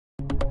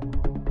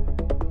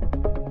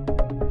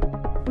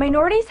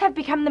Minorities have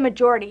become the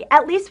majority,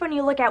 at least when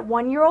you look at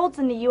one-year-olds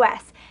in the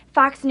U.S.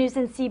 Fox News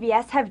and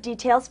CBS have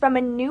details from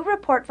a new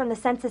report from the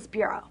Census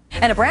Bureau.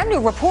 And a brand new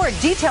report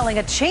detailing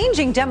a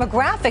changing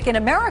demographic in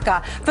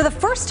America. For the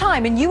first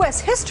time in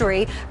U.S.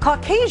 history,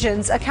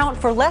 Caucasians account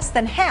for less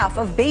than half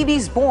of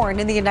babies born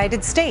in the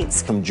United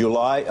States. From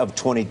July of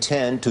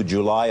 2010 to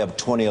July of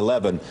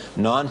 2011,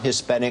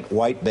 non-Hispanic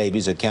white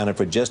babies accounted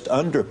for just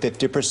under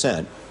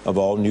 50% of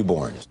all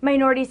newborns.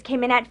 Minorities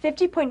came in at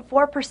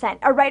 50.4%.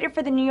 A writer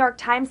for the New York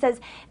Times says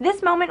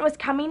this moment was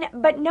coming,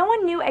 but no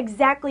one knew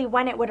exactly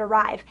when it would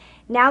arrive.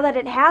 Now that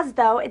it has,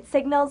 though, it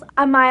signals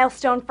a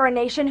milestone for a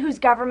nation whose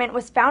government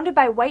was founded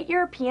by white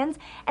Europeans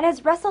and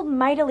has wrestled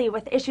mightily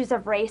with issues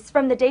of race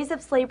from the days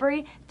of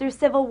slavery through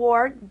civil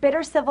war,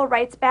 bitter civil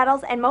rights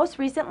battles, and most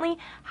recently,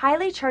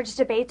 highly charged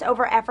debates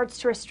over efforts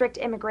to restrict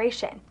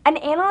immigration. An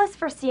analyst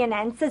for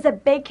CNN says a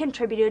big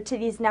contributor to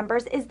these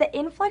numbers is the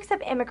influx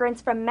of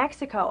immigrants from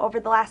Mexico over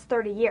the last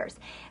 30 years.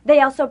 They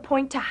also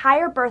point to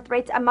higher birth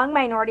rates among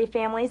minority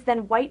families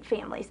than white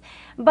families.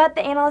 But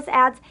the analyst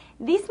adds,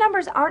 these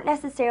numbers aren't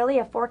necessarily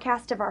a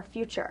forecast of our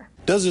future.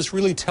 Does this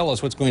really tell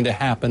us what's going to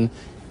happen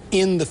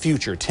in the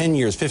future, 10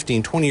 years,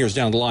 15, 20 years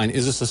down the line?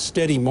 Is this a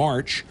steady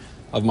march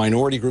of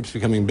minority groups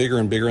becoming bigger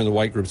and bigger and the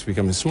white groups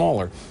becoming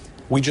smaller?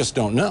 We just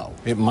don't know.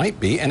 It might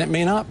be and it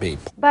may not be.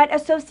 But a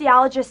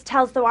sociologist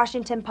tells the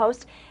Washington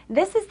Post,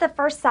 this is the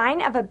first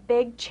sign of a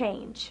big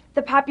change.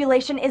 The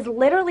population is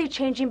literally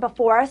changing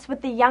before us,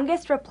 with the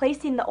youngest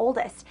replacing the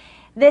oldest.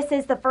 This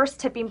is the first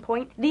tipping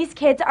point. These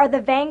kids are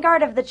the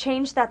vanguard of the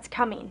change that's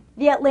coming.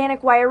 The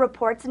Atlantic Wire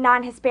reports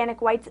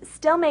non-Hispanic whites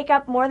still make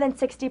up more than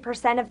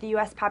 60% of the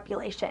U.S.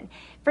 population.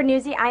 For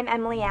Newsy, I'm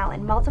Emily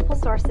Allen. Multiple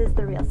sources,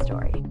 the real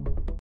story.